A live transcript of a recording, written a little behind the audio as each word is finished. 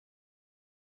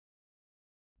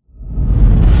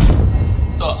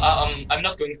I'm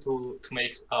not going to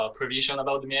make a prediction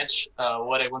about the match.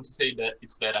 What I want to say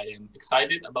is that I am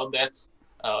excited about that.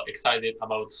 Excited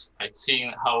about like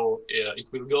seeing how it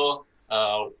will go,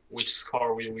 which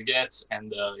score will we get,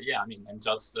 and yeah, I mean, I'm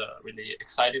just really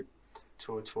excited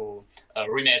to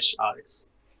rematch Alex.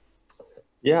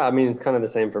 Yeah, I mean, it's kind of the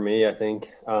same for me. I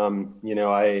think, you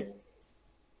know, I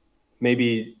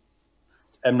maybe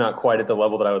am not quite at the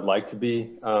level that I would like to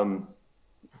be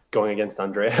going against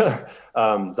Andrea. So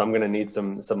I'm going to need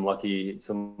some lucky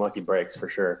breaks for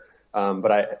sure.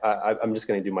 But I'm just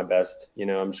going to do my best. You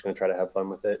know, I'm just going to try to have fun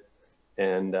with it,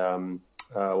 and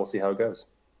we'll see how it goes.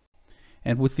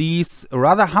 And with these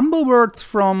rather humble words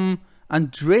from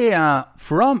Andrea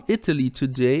from Italy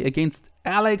today against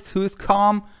Alex, who is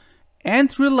calm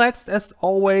and relaxed as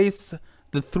always,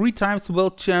 the 3 times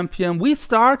world champion, we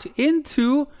start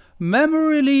into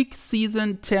Memory League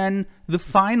Season 10, the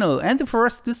final. And the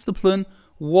first discipline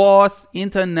was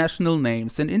international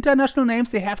names. And international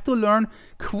names, they have to learn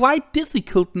quite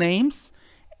difficult names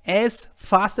as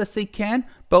fast as they can.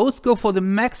 Both go for the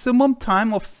maximum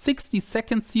time of 60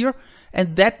 seconds here.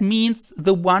 And that means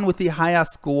the one with the higher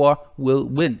score will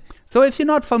win. So if you're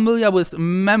not familiar with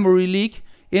Memory League,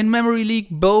 in Memory League,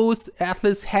 both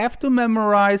athletes have to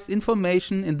memorize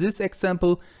information, in this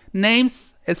example,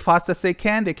 names as fast as they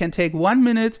can. They can take 1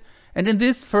 minute. And in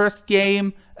this first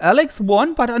game, Alex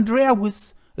won, but Andrea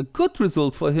was a good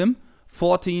result for him,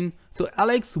 14. So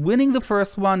Alex winning the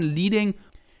first one, leading.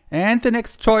 And the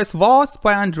next choice was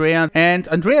by Andrea. And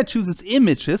Andrea chooses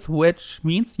images, which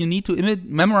means you need to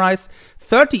memorize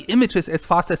 30 images as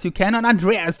fast as you can. And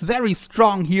Andrea is very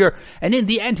strong here. And in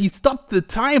the end, he stopped the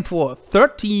time for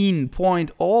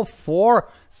 13.04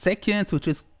 seconds, which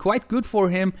is quite good for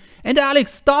him. And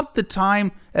Alex stopped the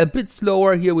time a bit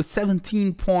slower here with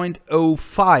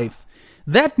 17.05.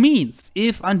 That means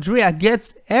if Andrea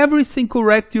gets everything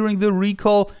correct during the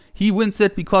recall, he wins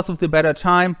it because of the better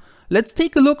time. Let's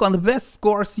take a look on the best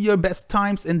scores here, best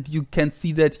times, and you can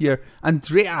see that here.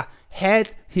 Andrea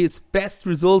had his best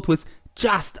result with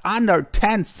just under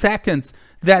 10 seconds.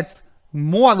 That's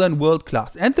more than world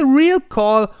class. And the real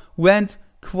call went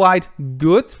quite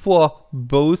good for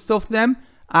both of them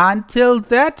until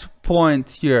that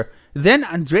point here. Then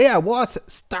Andrea was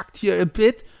stuck here a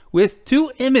bit with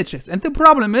 2 images. And the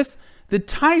problem is, the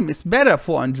time is better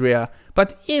for Andrea.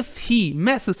 But if he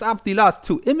messes up the last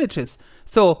 2 images,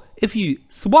 so if he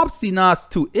swaps the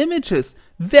last 2 images,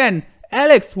 then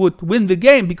Alex would win the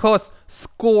game because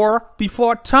score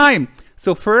before time.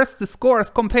 So first the score is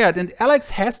compared and Alex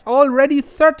has already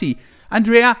 30.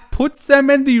 Andrea puts them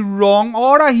in the wrong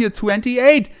order here,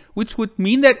 28, which would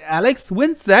mean that Alex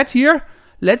wins that here.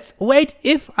 Let's wait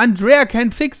if Andrea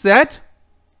can fix that.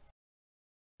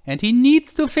 And he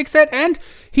needs to fix it, and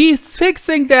he's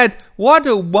fixing that. What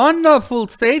a wonderful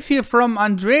save here from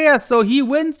Andrea. So he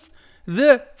wins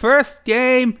the first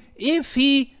game if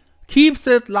he keeps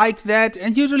it like that.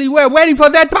 And usually we're waiting for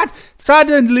that, but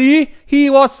suddenly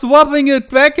he was swapping it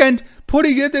back and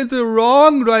putting it in the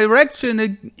wrong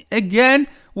direction again,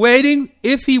 waiting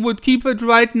if he would keep it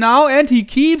right now, and he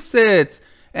keeps it.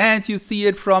 And you see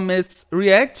it from his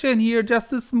reaction here,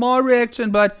 just a small reaction,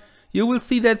 but you will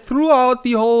see that throughout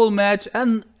the whole match,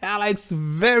 and Alex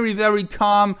very, very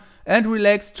calm and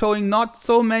relaxed, showing not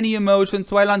so many emotions,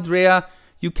 while Andrea,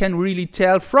 you can really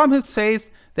tell from his face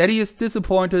that he is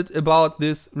disappointed about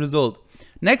this result.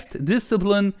 Next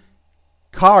discipline,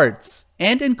 cards.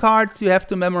 And in cards, you have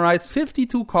to memorize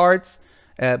 52 cards,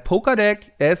 poker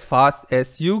deck, as fast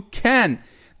as you can.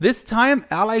 This time,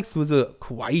 Alex was a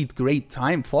quite great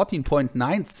time,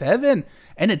 14.97.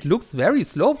 And it looks very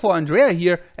slow for Andrea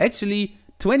here. Actually,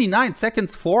 29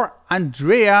 seconds for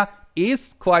Andrea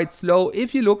is quite slow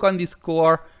if you look on the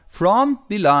score from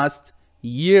the last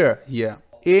year here.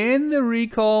 In the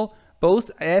recall, both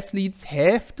athletes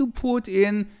have to put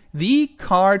in the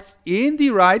cards in the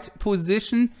right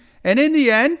position. And in the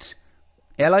end,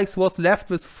 Alex was left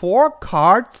with 4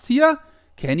 cards here.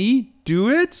 Can he do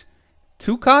it?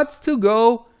 2 cards to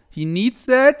go. He needs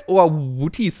that. Or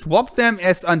would he swap them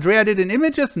as Andrea did in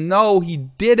images? No, he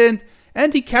didn't.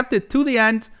 And he kept it to the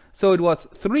end. So it was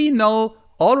 3-0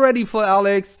 already for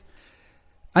Alex.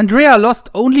 Andrea lost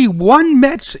only 1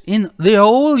 match in the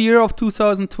whole year of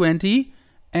 2020.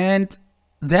 And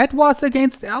that was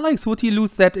against Alex. Would he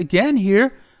lose that again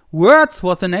here? Words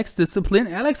was the next discipline.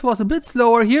 Alex was a bit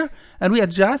slower here. And we are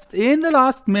just in the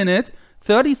last minute.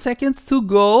 30 seconds to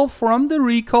go from the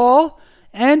recall.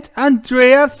 And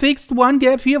Andrea fixed 1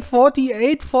 gap here,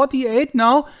 48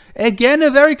 now. Again, a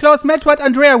very close match, but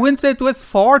Andrea wins it with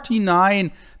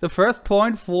 49. The first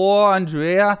point for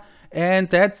Andrea. And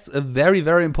that's very,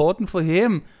 very important for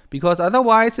him, because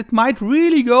otherwise it might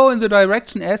really go in the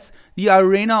direction as the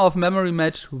Arena of Memory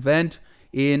match went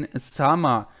in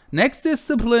summer. Next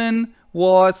discipline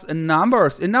was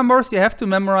numbers. In numbers you have to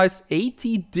memorize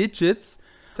 80 digits,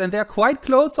 and they're quite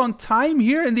close on time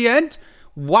here in the end.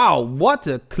 Wow, what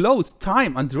a close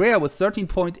time. Andrea was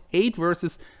 13.8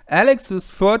 versus Alex was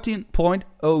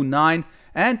 13.09.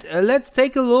 And let's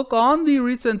take a look on the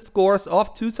recent scores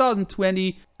of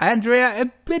 2020. Andrea a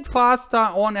bit faster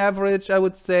on average, I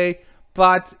would say,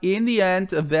 but in the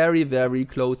end very, very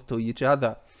close to each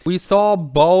other. We saw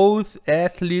both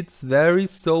athletes very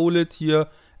solid here.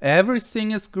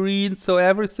 Everything is green, so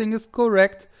everything is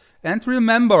correct. And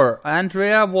remember,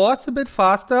 Andrea was a bit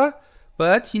faster,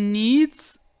 but he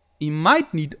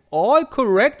might need all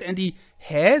correct, and he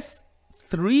has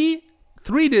three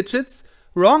digits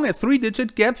wrong, a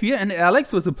 3-digit gap here, and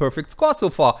Alex with a perfect score so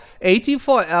far. 80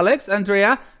 for Alex.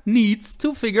 Andrea needs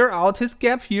to figure out his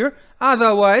gap here,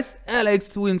 otherwise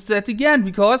Alex wins that again,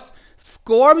 because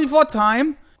score before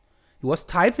time. He was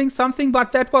typing something,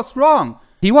 but that was wrong.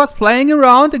 He was playing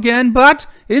around again, but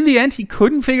in the end he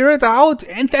couldn't figure it out,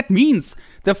 and that means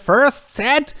the first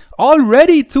set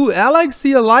already to Alex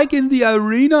here, like in the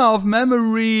Arena of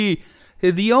Memory.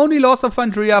 The only loss of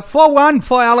Andrea, 4-1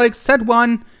 for Alex, set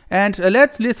 1. And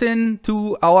let's listen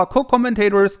to our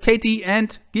co-commentators, Katie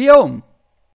and Guillaume.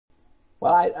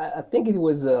 Well, I think it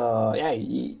was,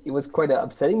 it was quite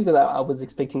upsetting, because I was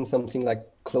expecting something like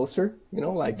closer, you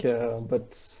know, like,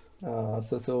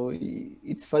 so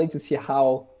it's funny to see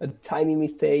how a tiny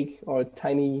mistake or a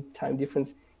tiny time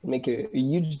difference can make a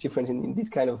huge difference in these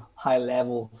kind of high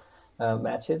level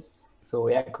matches. So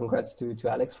yeah, congrats to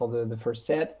Alex for the first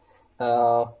set.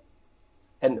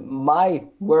 And my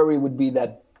worry would be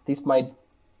that this might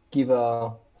give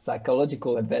a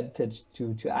psychological advantage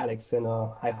to Alex, and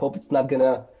I hope it's not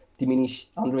gonna diminish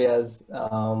Andrea's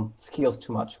skills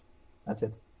too much. That's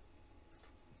it.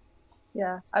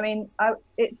 Yeah, I mean,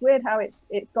 it's weird how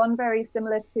it's gone very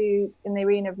similar to in the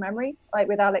Arena of Memory, like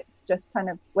with Alex just kind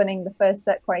of winning the first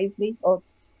set quite easily, or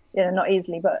not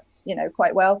easily, but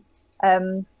quite well.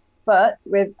 But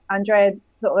with Andrea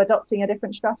sort of adopting a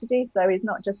different strategy, so he's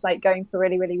not just like going for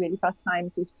really, really, really fast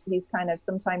times. He's kind of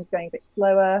sometimes going a bit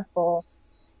slower or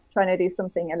trying to do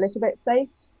something a little bit safe.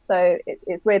 So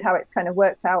it's weird how it's kind of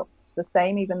worked out the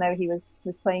same, even though he was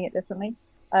playing it differently.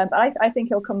 But I think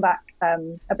he'll come back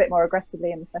a bit more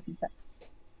aggressively in the second set.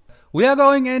 We are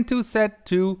going into set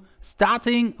 2,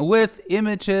 starting with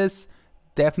images.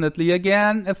 Definitely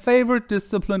again a favorite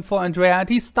discipline for Andrea, and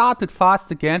he started fast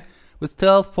again with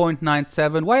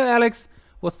 12.97, while Alex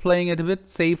was playing it a bit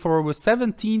safer with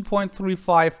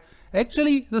 17.35.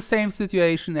 Actually the same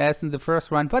situation as in the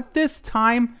first round, but this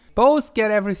time both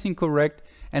get everything correct,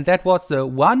 and that was the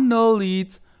 1-0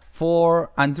 lead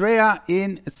for Andrea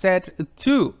in set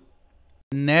 2.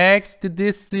 Next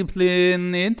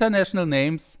discipline, international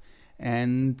names,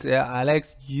 and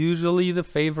Alex usually the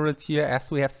favorite here,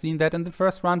 as we have seen that in the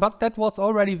first round, but that was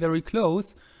already very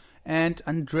close, and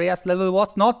Andrea's level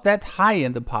was not that high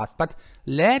in the past. But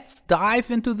let's dive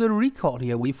into the record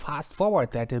here. We fast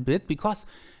forward that a bit, because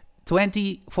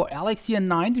 20 for Alex here,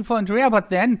 90 for Andrea, but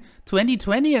then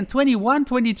 2020 and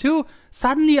 21-22,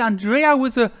 suddenly Andrea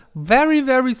with a very,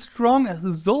 very strong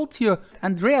result here.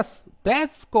 Andrea's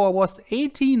best score was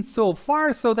 18 so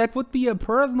far, so that would be a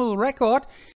personal record.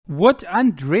 Would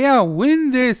Andrea win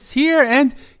this here?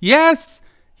 And yes,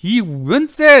 he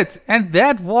wins it, and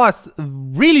that was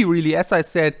really, really, as I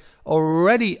said,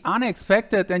 already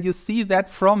unexpected. And you see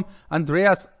that from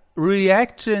Andrea's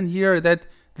reaction here, that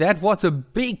was a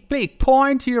big, big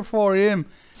point here for him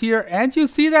here. And you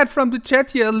see that from the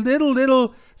chat here, a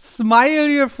little smile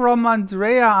here from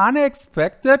Andrea,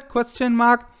 unexpected question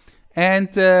mark.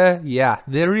 And yeah,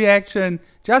 the reaction,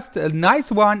 just a nice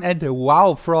one, and a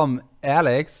wow from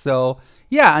Alex. So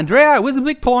yeah, Andrea with a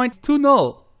big point,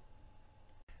 2-0.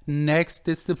 Next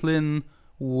discipline,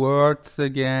 words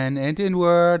again, and in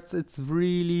words it's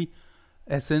really,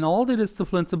 as in all the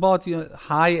disciplines, about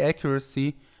high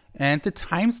accuracy, and the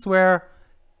times were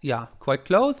quite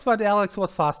close, but Alex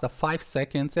was faster, 5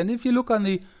 seconds. And if you look on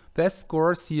the best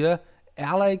scores here,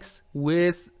 Alex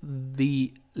with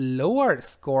the lower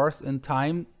scores in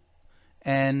time,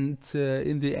 and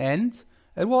in the end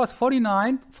it was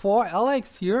 49 for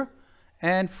Alex here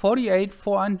and 48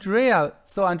 for Andrea.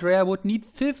 So Andrea would need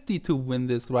 50 to win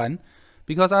this run,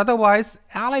 because otherwise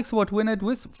Alex would win it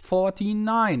with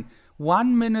 49.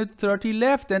 1 minute 30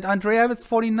 left, and Andrea with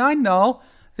 49 now.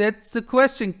 That's the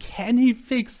question, can he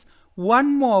fix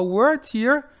one more word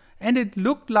here? And it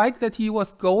looked like that he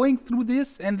was going through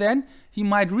this, and then he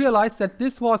might realize that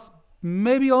this was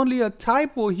maybe only a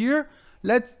typo here.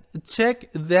 Let's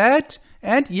check that.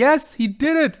 And yes, he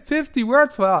did it. 50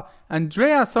 words for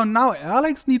Andreas. So now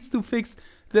Alex needs to fix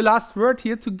the last word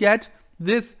here to get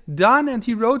this done. And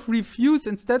he wrote refuse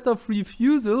instead of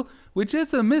refusal, which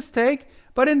is a mistake.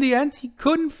 But in the end, he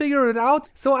couldn't figure it out.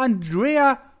 So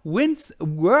Andrea wins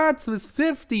words with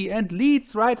 50 and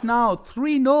leads right now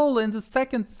 3-0 in the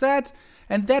second set.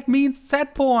 And that means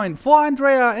set point for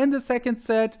Andrea in the second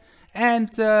set. And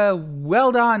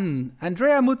well done.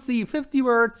 Andrea Muzii, 50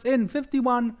 words in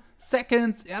 51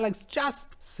 seconds. Alex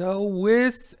just. So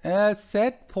with a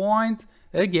set point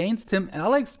against him,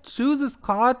 Alex chooses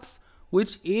cards,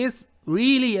 which is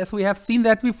really, as we have seen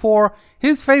that before,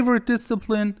 his favorite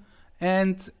discipline.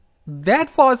 And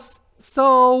that was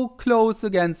so close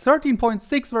again.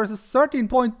 13.6 versus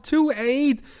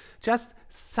 13.28. Just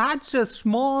such a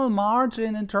small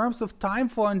margin in terms of time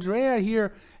for Andrea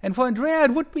here. And for Andrea,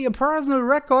 it would be a personal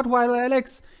record, while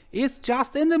Alex is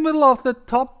just in the middle of the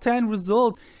top 10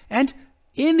 result. And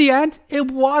in the end,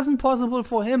 it wasn't possible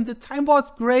for him. The time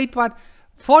was great, but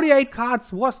 48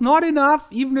 cards was not enough,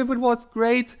 even if it was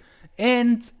great.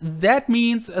 And that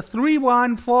means a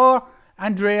 3-1 for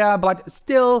Andrea, but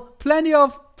still plenty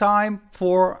of time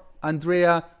for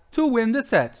Andrea to win the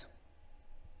set.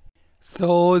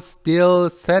 So still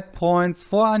set points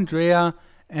for Andrea,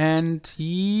 and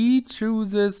he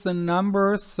chooses a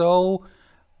number. So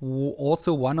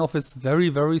also one of his very,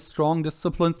 very strong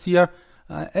disciplines here.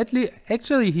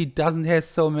 Actually, he doesn't have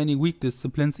so many weak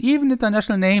disciplines. Even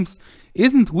international names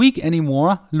isn't weak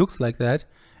anymore. Looks like that.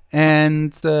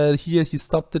 And here he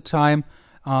stopped the time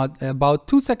about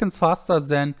 2 seconds faster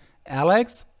than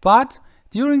Alex. But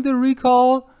during the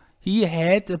recall, he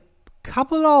had a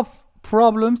couple of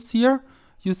problems here.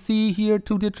 You see here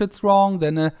 2 digits wrong,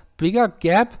 then a bigger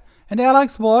gap. And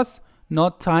Alex was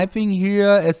not typing here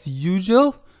as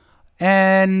usual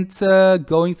and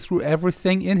going through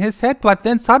everything in his head. But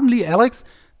then suddenly Alex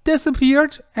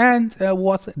disappeared and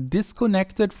was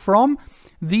disconnected from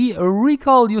the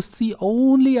recall. You see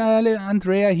only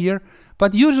Andrea here.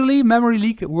 But usually memory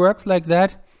leak works like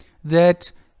that,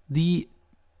 that the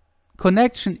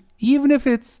connection, even if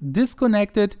it's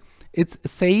disconnected, it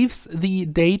saves the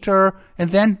data,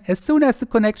 and then as soon as the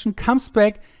connection comes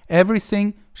back,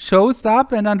 everything shows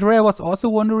up. And Andrea was also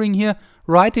wondering here,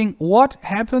 writing what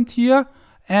happened here,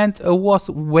 and was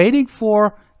waiting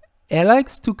for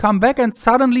Alex to come back, and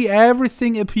suddenly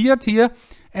everything appeared here.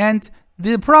 And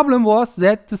the problem was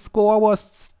that the score was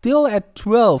still at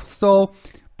 12. So,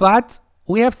 but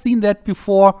we have seen that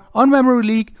before on memory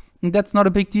leak, and that's not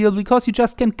a big deal because you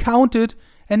just can count it,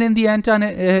 and in the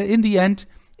end,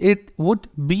 it would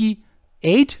be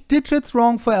 8 digits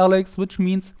wrong for Alex, which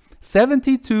means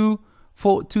 72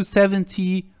 to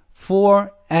 70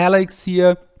 for Alex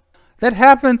here. That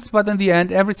happens, but in the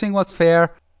end, everything was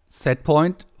fair. Set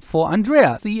point for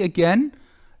Andrea. See again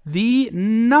the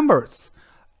numbers.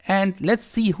 And let's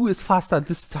see who is faster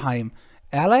this time.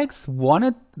 Alex won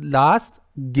it last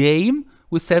game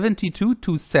with 72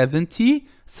 to 70.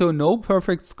 So no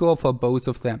perfect score for both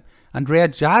of them. Andrea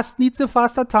just needs a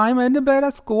faster time and a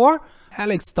better score.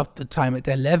 Alex stopped the time at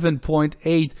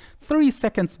 11.8, 3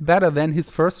 seconds better than his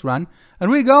first run.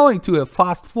 And we're going to a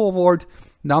fast forward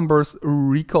numbers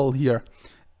recall here.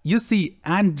 You see,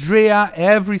 Andrea,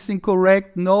 everything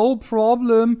correct, no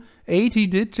problem, 80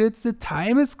 digits, the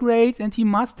time is great, and he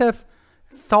must have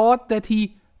thought that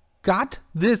he got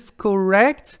this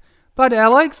correct. But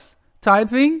Alex,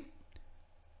 typing,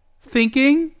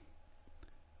 thinking.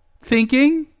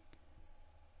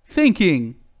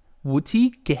 Would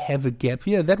he have a gap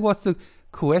here? That was the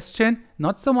question.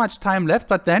 Not so much time left,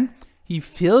 but then he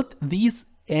filled these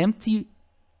empty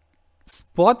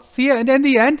spots here. And in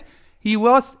the end, he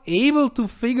was able to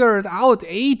figure it out.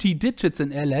 80 digits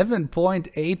in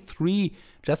 11.83.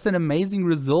 Just an amazing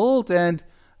result. And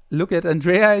look at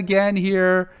Andrea again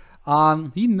here.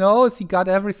 He knows he got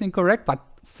everything correct, but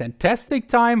fantastic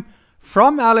time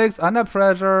from Alex under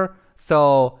pressure.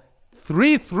 So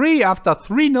 3-3 after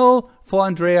 3-0 for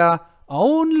Andrea.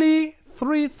 Only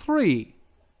 3-3.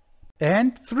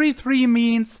 And 3-3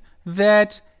 means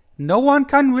that no one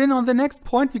can win on the next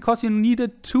point because you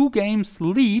needed 2 games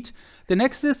lead. The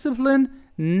next discipline,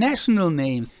 national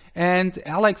names. And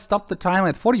Alex stopped the time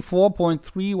at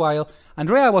 44.3 while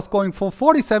Andrea was going for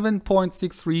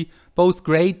 47.63. Both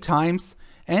great times.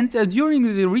 And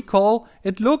during the recall,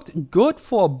 it looked good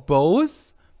for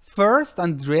both. First,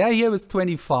 Andrea here was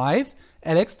 25.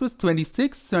 Alex was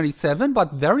 26, 37,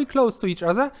 but very close to each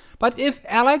other. But if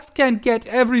Alex can get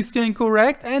everything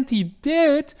correct, and he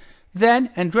did, then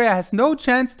Andrea has no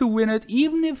chance to win it,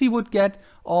 even if he would get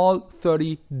all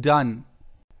 30 done.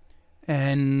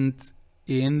 And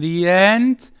in the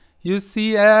end, you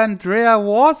see Andrea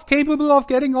was capable of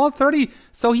getting all 30.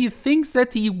 So he thinks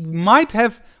that he might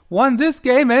have won this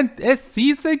game and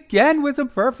sees again with a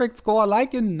perfect score,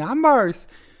 like in numbers.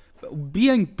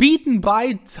 Being beaten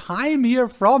by time here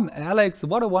from Alex.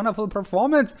 What a wonderful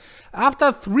performance. After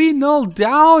 3-0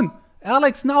 down,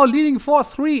 Alex now leading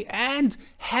 4-3 and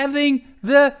having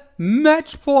the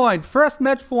match point. First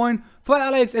match point for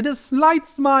Alex, and a slight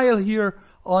smile here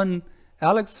on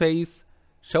Alex's face,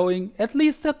 showing at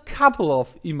least a couple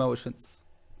of emotions.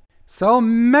 So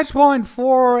match point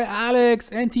for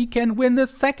Alex, and he can win the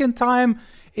second time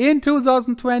in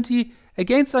 2020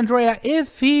 against Andrea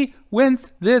if he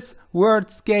wins this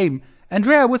Worlds game.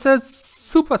 Andrea with a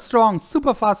super strong,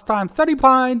 super fast time,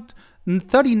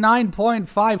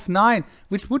 39.59,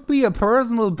 which would be a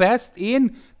personal best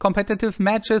in competitive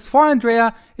matches for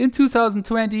Andrea in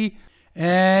 2020.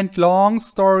 And long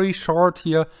story short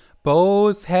here,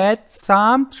 both had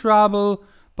some trouble,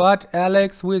 but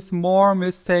Alex with more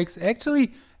mistakes.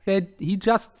 Actually, that he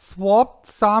just swapped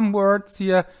some words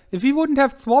here. If he wouldn't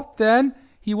have swapped, then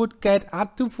he would get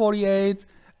up to 48,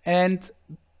 and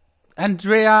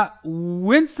Andrea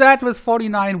wins that with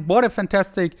 49. What a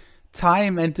fantastic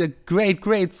time and a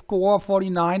great score,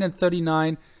 49 and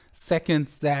 39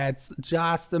 seconds. That's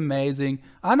just amazing.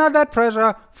 Under that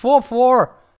pressure, 4-4.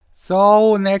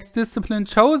 So next discipline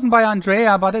chosen by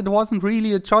Andrea, but it wasn't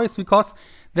really a choice because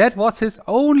that was his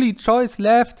only choice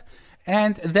left,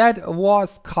 and that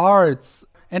was cards.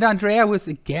 And Andrea was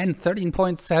again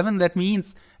 13.7. That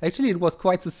means actually it was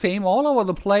quite the same all over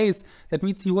the place. That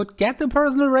means he would get the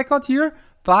personal record here,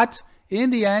 but in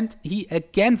the end he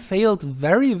again failed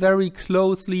very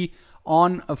closely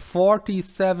on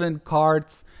 47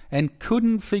 cards and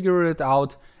couldn't figure it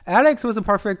out. Alex was a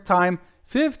perfect time,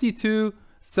 52.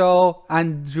 So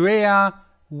Andrea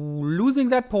losing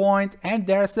that point, and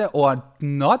there's a, or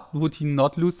not, would he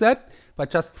not lose that? But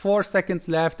just 4 seconds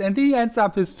left, and he ends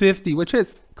up with 50, which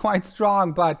is quite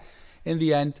strong, but in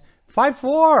the end,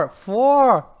 5-4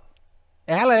 for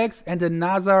Alex, and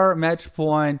another match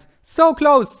point. So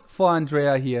close for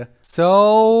Andrea here.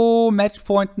 So match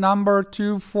point number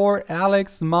 2 for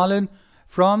Alex Mullen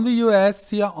from the US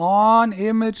here on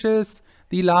images,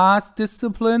 the last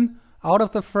discipline out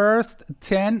of the first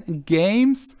 10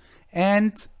 games.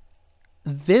 And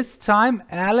this time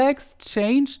Alex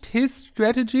changed his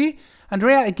strategy.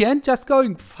 Andrea again just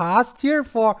going fast here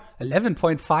for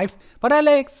 11.5, but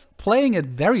Alex playing it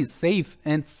very safe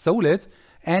and solid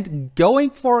and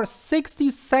going for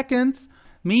 60 seconds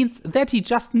means that he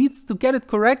just needs to get it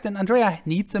correct, and Andrea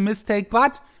needs a mistake.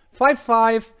 But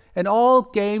 5-5, and all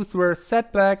games were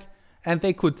set back and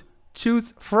they could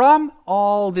choose from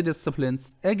all the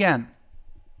disciplines again.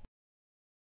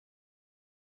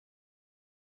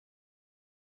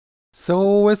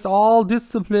 So with all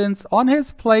disciplines on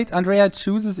his plate, Andrea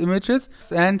chooses images,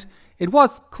 and it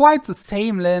was quite the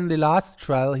same in the last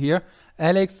trial here.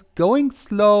 Alex going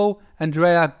slow,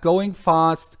 Andrea going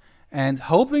fast, and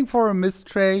hoping for a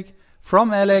mistake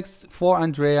from Alex for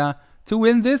Andrea to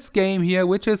win this game here,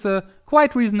 which is a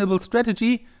quite reasonable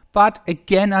strategy. But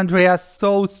again, Andrea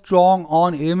so strong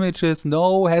on images,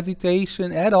 no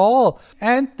hesitation at all.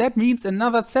 And that means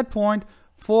another set point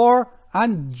for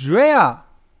Andrea.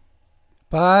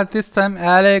 But this time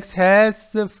Alex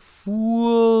has the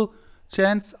full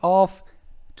chance of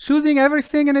choosing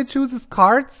everything, and it chooses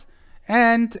cards.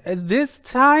 And this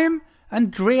time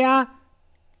Andrea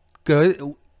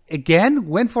again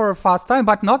went for a fast time,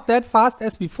 but not that fast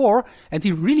as before. And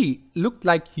he really looked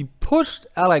like he pushed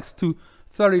Alex to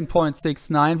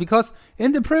 13.69, because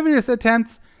in the previous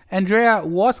attempts Andrea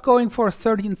was going for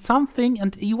 13 something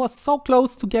and he was so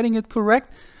close to getting it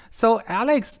correct. So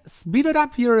Alex speeded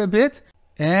up here a bit,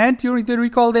 and during the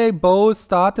recall they both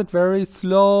started very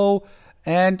slow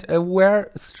and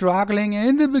were struggling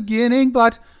in the beginning,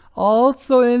 but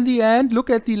also in the end. Look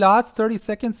at the last 30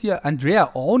 seconds here.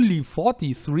 Andrea only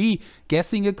 43,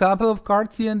 guessing a couple of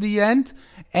cards here in the end.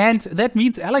 And that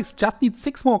means Alex just needs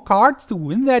 6 more cards to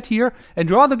win that here and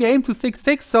draw the game to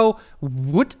 6-6. So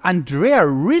would Andrea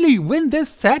really win this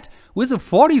set with a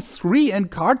 43 in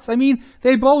cards? I mean,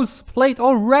 they both played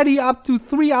already up to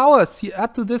 3 hours here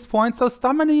up to this point. So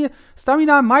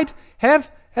stamina might have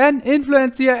an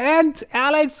influence here. And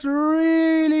Alex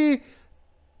really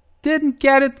didn't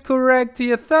get it correct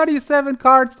here. 37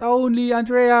 cards only.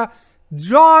 Andrea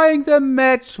drawing the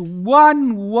match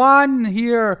 1-1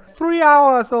 here. 3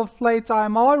 hours of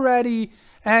playtime already.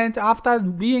 And after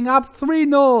being up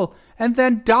 3-0 and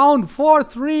then down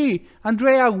 4-3,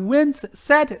 Andrea wins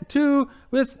set 2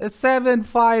 with a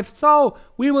 7-5. So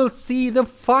we will see the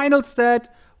final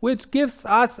set which gives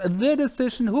us the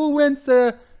decision who wins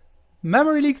the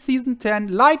Memory League Season 10.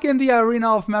 Like in the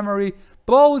Arena of Memory,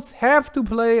 both have to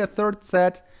play a third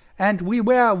set, and we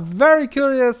were very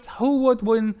curious who would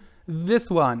win this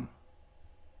one.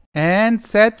 And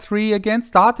set 3 again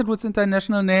started with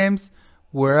international names,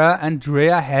 where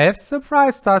Andrea has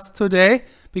surprised us today,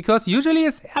 because usually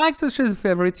it's Alex's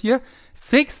favorite here.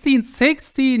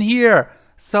 16-16 here.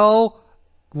 So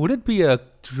would it be a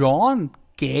drawn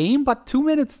game? But 2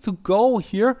 minutes to go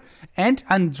here, and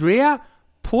Andrea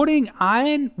putting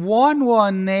in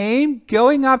 1-1 name,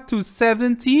 going up to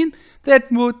 17.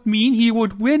 That would mean he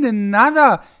would win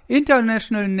another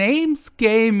international names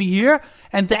game here,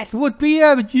 and that would be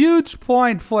a huge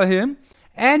point for him.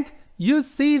 And you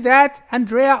see that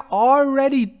Andrea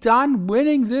already done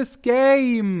winning this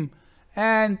game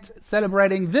and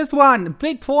celebrating this one.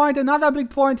 Big point, another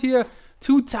big point here.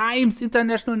 2 times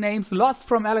international names lost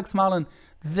from Alex Mullen.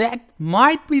 That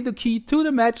might be the key to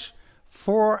the match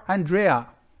for Andrea.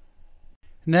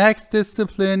 Next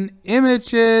discipline,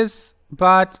 images,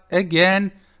 but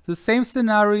again, the same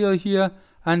scenario here.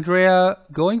 Andrea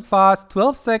going fast,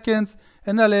 12 seconds,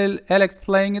 and Alex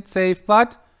playing it safe,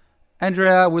 but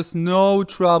Andrea with no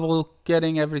trouble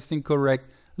getting everything correct,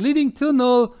 leading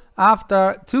 2-0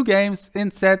 after 2 games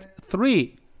in set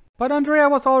 3. But Andrea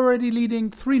was already leading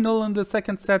 3-0 in the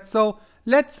second set, so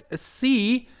let's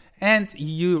see. And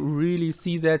you really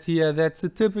see that here. That's a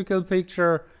typical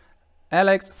picture.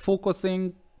 Alex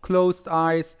focusing, closed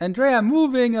eyes. Andrea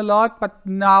moving a lot, but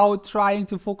now trying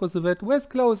to focus a bit with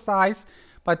closed eyes.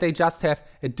 But they just have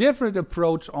a different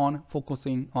approach on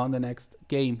focusing on the next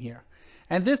game here.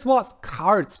 And this was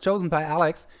cards chosen by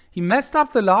Alex. He messed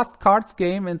up the last cards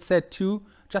game in set 2,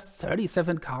 just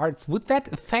 37 cards. Would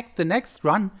that affect the next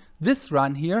run, this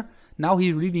run here? Now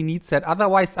he really needs that.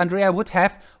 Otherwise, Andrea would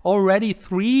have already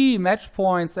 3 match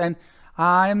points. And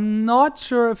I'm not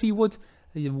sure if he would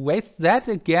waste that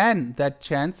again, that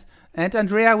chance. And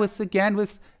Andrea was again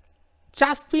with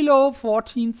just below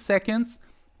 14 seconds.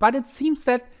 But it seems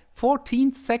that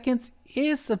 14 seconds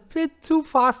is a bit too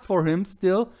fast for him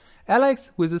still.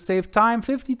 Alex with a safe time,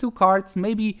 52 cards,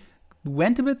 maybe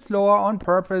went a bit slower on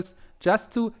purpose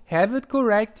just to have it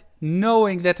correct,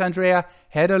 knowing that Andrea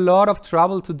had a lot of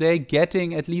trouble today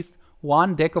getting at least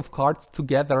 1 deck of cards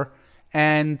together.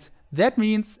 And that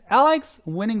means Alex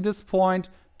winning this point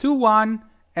 2-1,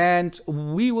 and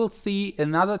we will see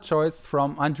another choice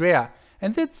from Andrea.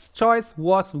 And this choice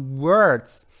was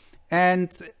words.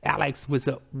 And Alex with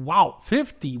a, wow,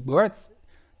 50 words,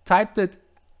 typed it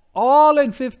all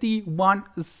in 51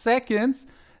 seconds.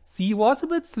 He was a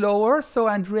bit slower, so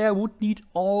Andrea would need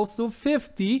also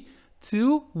 50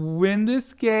 to win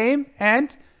this game.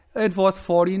 And it was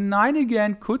 49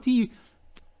 again. Could he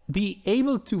be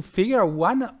able to figure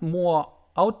one more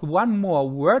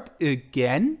word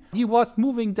again? He was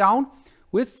moving down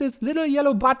with this little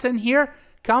yellow button here,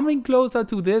 coming closer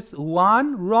to this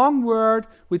one wrong word,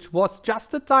 which was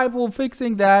just a typo,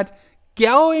 fixing that,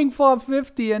 going for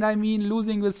 50, and I mean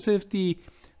losing with 50.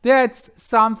 That's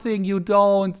something you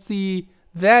don't see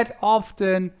that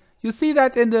often. You see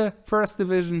that in the first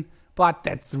division, but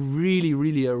that's really,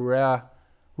 really a rare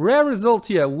result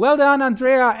here. Well done,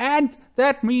 Andrea, and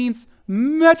that means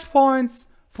match points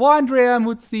for Andrea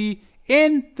Muzii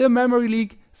in the Memory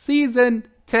League Season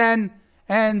 10,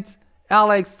 and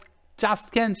Alex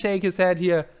just can't shake his head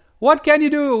here. What can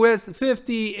you do with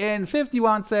 50 in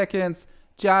 51 seconds?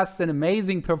 Just an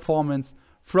amazing performance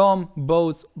from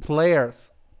both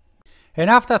players. And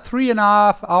after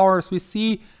 3.5 hours, we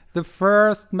see the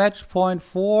first match point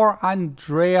for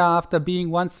Andrea after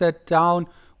being 1 set down,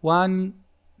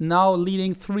 now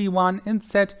leading 3-1 in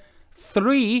set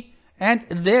 3. And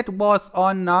that was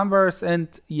on numbers, and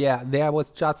yeah, there was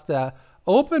just an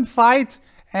open fight.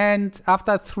 And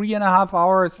after 3.5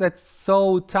 hours, that's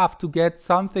so tough to get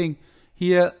something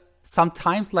here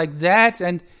sometimes like that.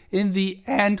 And in the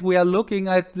end, we are looking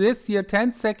at this here,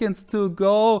 10 seconds to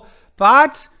go,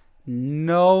 but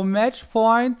no match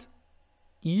point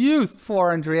used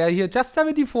for Andrea here. Just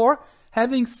 74,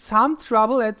 having some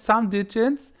trouble at some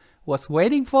digits, was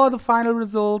waiting for the final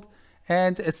result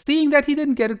and seeing that he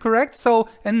didn't get it correct. So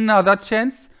another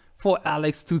chance for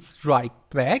Alex to strike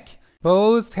back.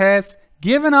 Both have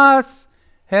given us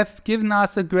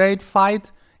a great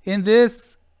fight in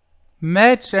this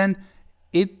match, and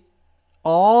it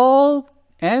all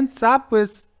ends up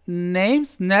with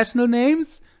names, national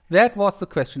names. That was the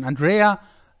question. Andrea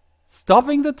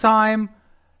stopping the time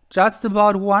just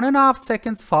about 1.5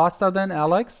 seconds faster than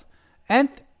Alex, and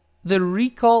the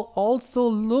recall also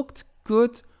looked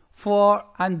good for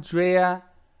Andrea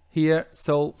here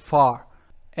so far.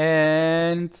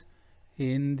 And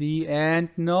In the end,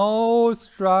 no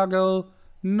struggle,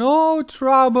 no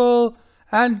trouble.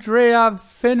 Andrea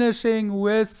finishing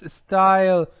with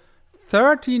style.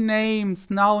 30 names,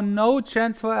 now no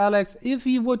chance for Alex. If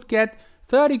he would get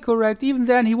 30 correct, even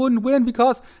then he wouldn't win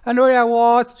because Andrea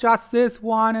was just this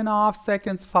 1.5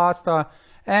 seconds faster.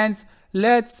 And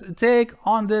let's take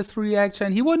on this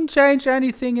reaction. He wouldn't change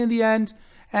anything in the end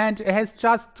and has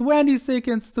just 20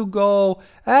 seconds to go.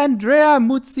 Andrea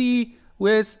Muzii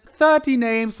with 30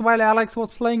 names while Alex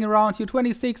was playing around here.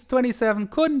 26, 27,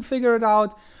 couldn't figure it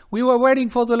out. We were waiting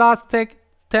for the last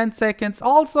 10 seconds.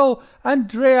 Also,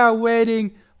 Andrea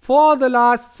waiting for the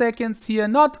last seconds here,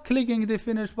 not clicking the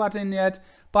finish button yet,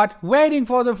 but waiting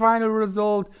for the final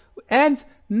result. And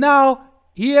now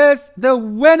here's the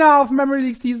winner of Memory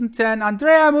League Season 10,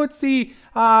 Andrea Muzii,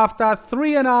 after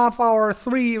 3.5 hours,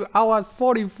 3 hours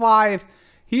 45.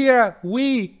 Here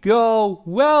we go.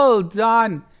 Well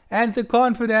done. And the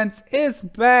confidence is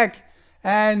back.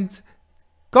 And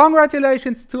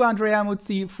congratulations to Andrea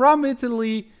Muzii from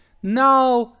Italy,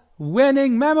 now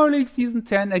winning Memory League Season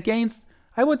 10 against,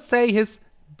 I would say, his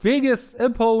biggest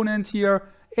opponent here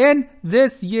in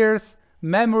this year's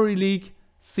Memory League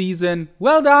season.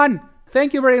 Well done!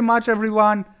 Thank you very much,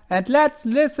 everyone. And let's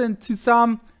listen to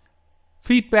some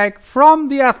feedback from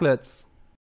the athletes.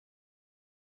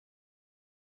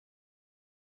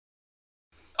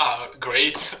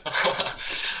 Great.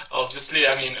 Obviously,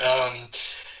 I mean,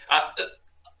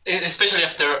 especially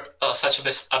after such a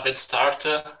bad start,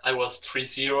 I was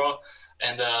 3-0,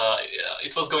 and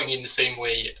it was going in the same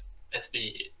way as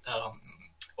the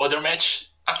other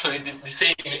match. Actually, the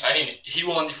same. I mean, he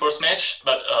won the first match,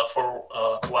 but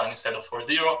 4-1 instead of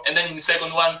 4-0, and then in the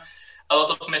second one, a lot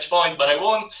of match point, but I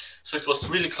won. So it was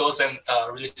really close and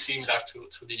really similar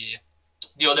to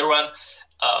the other one.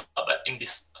 But in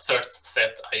this third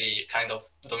set, I kind of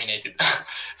dominated.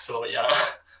 So yeah.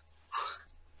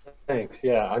 Thanks.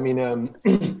 Yeah, I mean,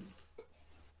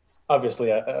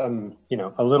 obviously, I'm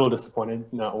a little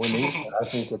disappointed not winning. I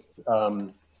think it's, I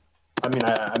mean,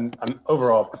 I'm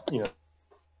overall,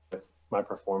 with my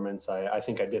performance, I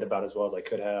think I did about as well as I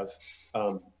could have.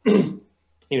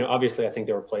 Obviously, I think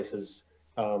there were places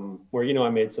where I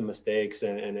made some mistakes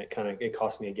and it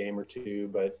cost me a game or two,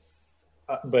 but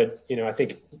I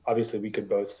think obviously we could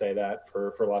both say that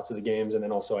for lots of the games. And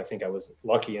then also I think I was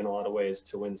lucky in a lot of ways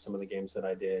to win some of the games that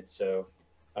I did. So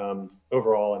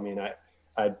overall, I mean,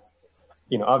 I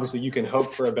obviously you can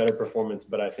hope for a better performance,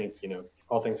 but I think,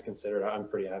 all things considered, I'm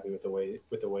pretty happy with the way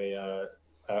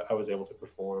I was able to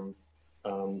perform.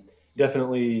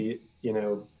 Definitely,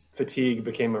 fatigue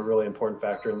became a really important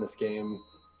factor in this game,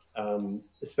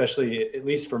 especially, at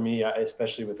least for me,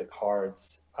 especially with the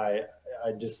cards. I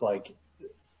just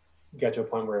got to a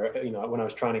point where, when I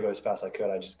was trying to go as fast as I could,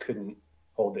 I just couldn't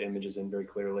hold the images in very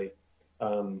clearly.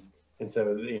 And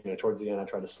so, towards the end, I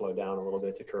tried to slow down a little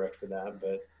bit to correct for that.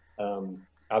 But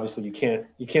obviously you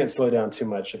can't slow down too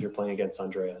much if you're playing against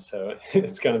Andrea. So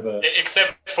it's kind of a...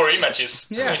 Except for images,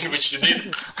 yeah. Which you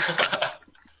did.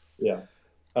 Yeah.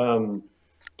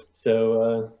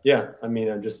 Yeah, I mean,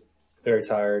 I'm just very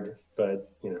tired,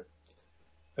 but,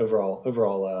 overall,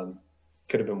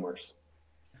 could have been worse.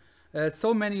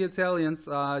 So many Italians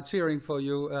cheering for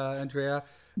you, Andrea.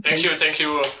 Thank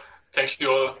you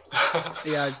all.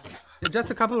 Yeah, just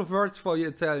a couple of words for your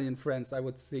Italian friends. I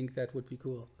would think that would be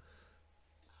cool.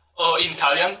 Oh, in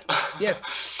Italian?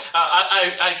 Yes.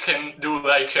 I can do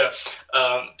I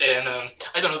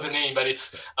don't know the name, but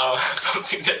it's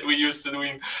something that we used to do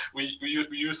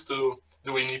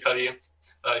in Italy,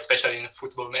 especially in a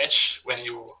football match when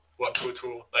you want to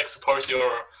support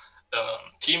your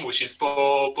team, which is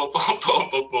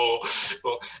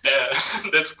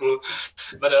that's cool.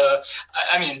 But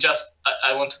I mean,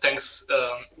 I want to thank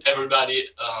everybody,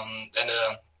 and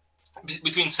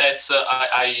between sets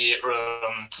I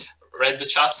read the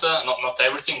chat, not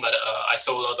everything, but I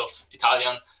saw a lot of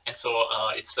Italian, and so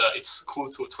it's cool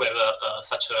to have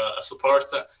such a support,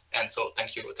 and so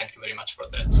thank you very much for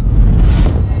that.